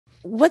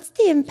What's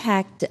the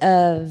impact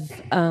of,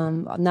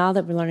 now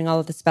that we're learning all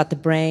of this about the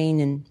brain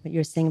and what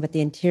you're saying about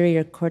the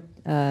anterior part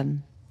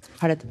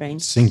of the brain?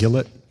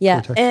 Cingulate.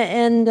 Yeah, cortex.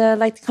 and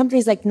like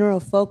companies like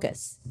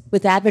Neurofocus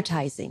with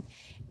advertising,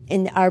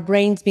 and our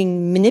brains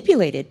being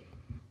manipulated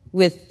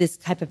with this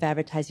type of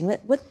advertising.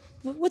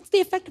 What's the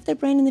effect of their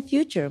brain in the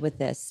future with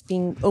this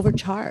being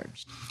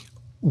overcharged?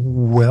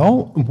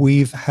 Well,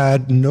 we've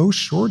had no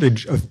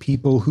shortage of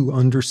people who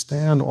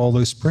understand all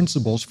those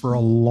principles for a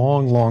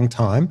long, long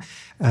time.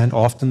 And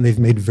often they've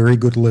made very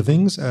good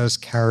livings as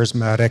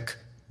charismatic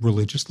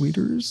religious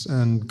leaders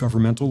and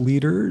governmental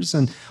leaders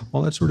and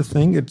all that sort of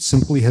thing. It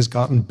simply has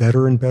gotten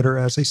better and better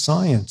as a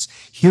science.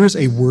 Here's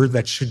a word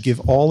that should give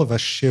all of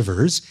us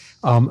shivers,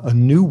 a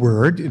new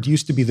word. It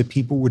used to be that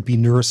people would be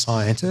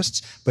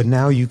neuroscientists, but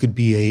now you could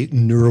be a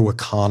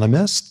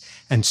neuroeconomist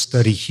and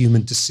study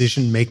human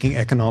decision-making,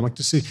 economic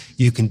decision.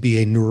 You can be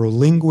a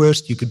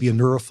neurolinguist, you could be a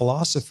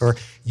neurophilosopher,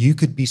 you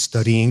could be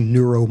studying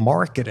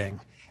neuromarketing.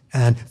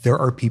 And there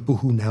are people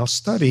who now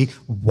study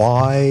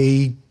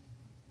why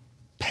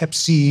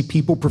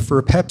people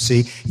prefer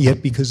Pepsi,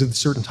 yet because of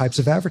certain types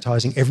of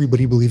advertising,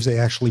 everybody believes they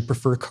actually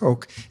prefer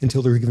Coke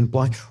until they're given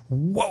blind.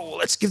 Whoa,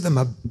 let's give them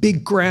a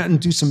big grant and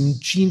do some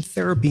gene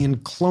therapy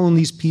and clone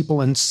these people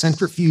and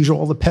centrifuge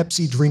all the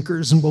Pepsi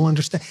drinkers and we'll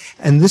understand.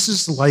 And this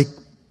is like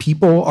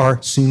people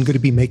are soon going to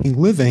be making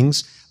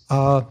livings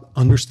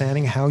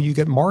understanding how you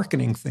get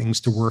marketing things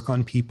to work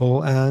on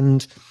people.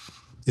 And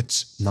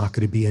it's not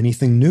going to be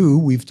anything new.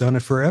 We've done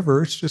it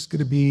forever. It's just going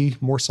to be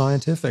more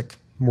scientific,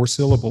 more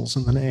syllables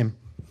in the name.